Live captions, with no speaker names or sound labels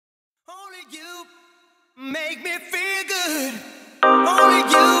Only you make me feel good. Only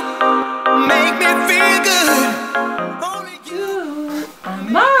you make me feel good. Only you.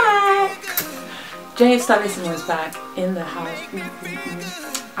 I'm back. JFStylissimo is back in the house.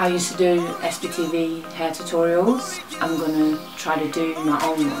 I used to do SBTV hair tutorials. I'm gonna try to do my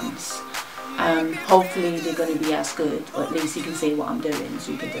own ones. Hopefully they're going to be as good, or at least you can see what I'm doing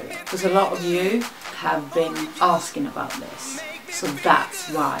so you can do it. Because a lot of you have been asking about this, so that's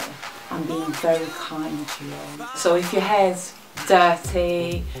why I'm being very kind to you. So if your hair's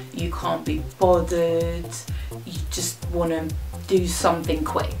dirty, you can't be bothered, you just want to do something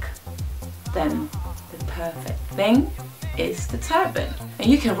quick, then the perfect thing is the turban. And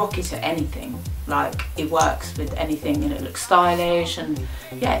you can rock it to anything, like it works with anything and it looks stylish, and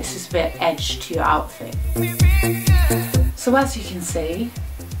yeah, it's just a bit edge to your outfit. So as you can see,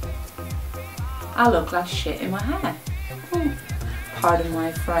 I look like shit in my hair. Pardon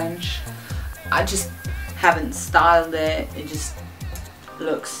my French. I just haven't styled it, it just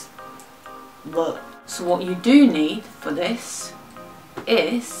looks bleh. So what you do need for this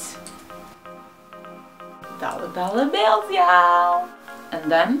is dollar bills, y'all.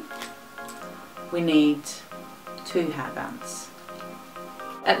 And then we need 2 hairbands.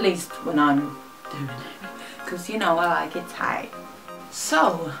 At least when I'm doing it, because you know I like it tight.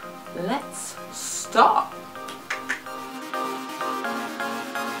 So let's start.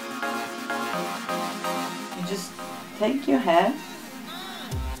 You just take your hair.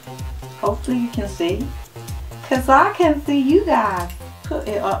 Hopefully you can see, because I can see you guys. Put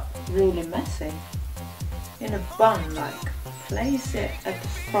it up really messy in a bun, like place it at the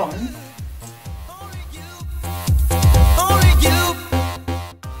front.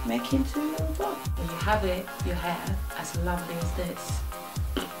 Make it into a little bun. When you have it, your hair as lovely as this.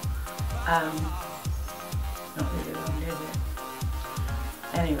 Not really long, is it?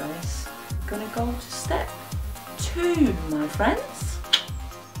 Anyways, I'm gonna go to step 2, my friends.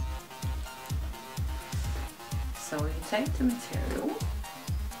 So you take the material,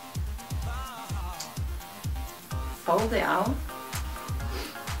 fold it out,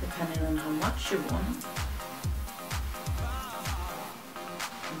 depending on how much you want.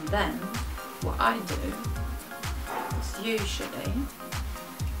 And then, what I do is usually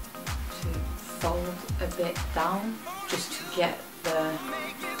to fold a bit down, just to get the,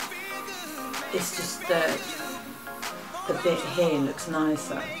 it's just the bit here looks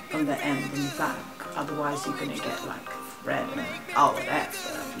nicer on the end and the back. Otherwise you're going to get like thread and all of that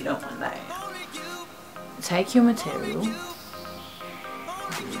stuff. You don't want that. Take your material.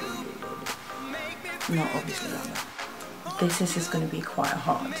 Not obviously like that. This is going to be quite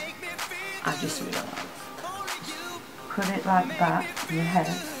hard. I just realised. Put it like that on your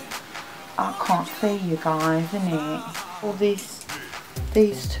head. I can't see you guys, innit? All these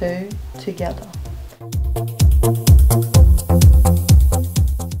 2 together.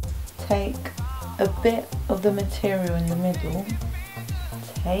 Take a bit of the material in the middle.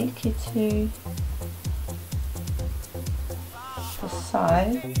 Take it to the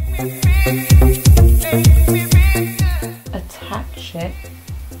side. Attach it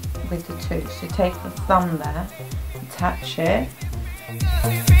with the 2. So take the thumb there, attach it.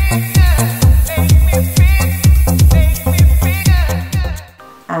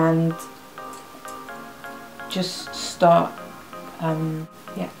 And just start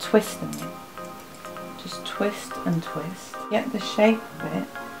twisting it. Just twist and twist. Get the shape of it.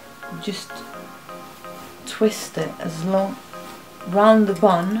 Just twist it as long round the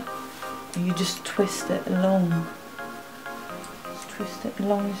bun. And you just twist it along. Just twist it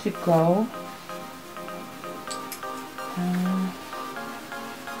along as you go.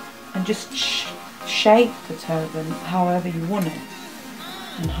 And just shape the turban however you want it,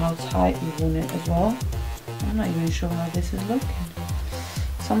 and how tight you want it as well. I'm not even sure how this is looking.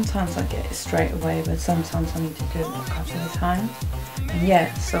 Sometimes I get it straight away, but sometimes I need to do it a couple of times. And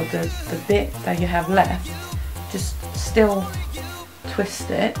yeah, so the bit that you have left, just still twist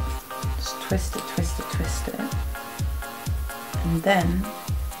it. Just twist it, twist it, twist it. And then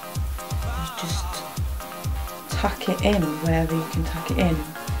you just tuck it in wherever you can tuck it in.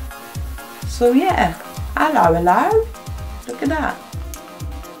 So yeah, hello, hello. Look at that.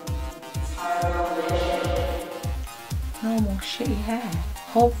 Normal shitty hair.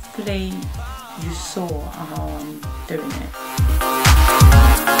 Hopefully you saw how I'm doing it.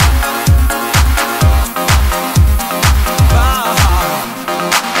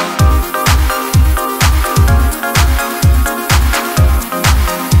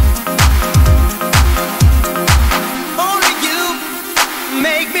 Only you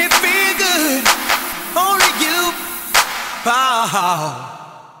make me feel good. Only you.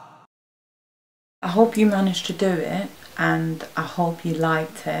 I hope you managed to do it, and I hope you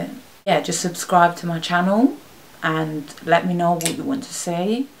liked it. Yeah, just subscribe to my channel and let me know what you want to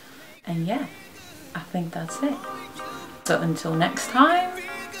see. And yeah, I think that's it. So until next time,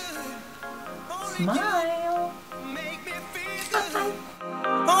 smile. Bye.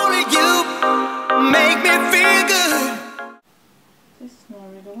 Only you make me feel good. This is not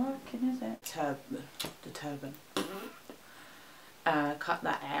really working, is it? The turban. Cut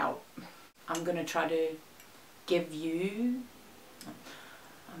that out. I'm gonna try to give you.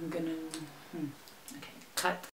 Okay, cut.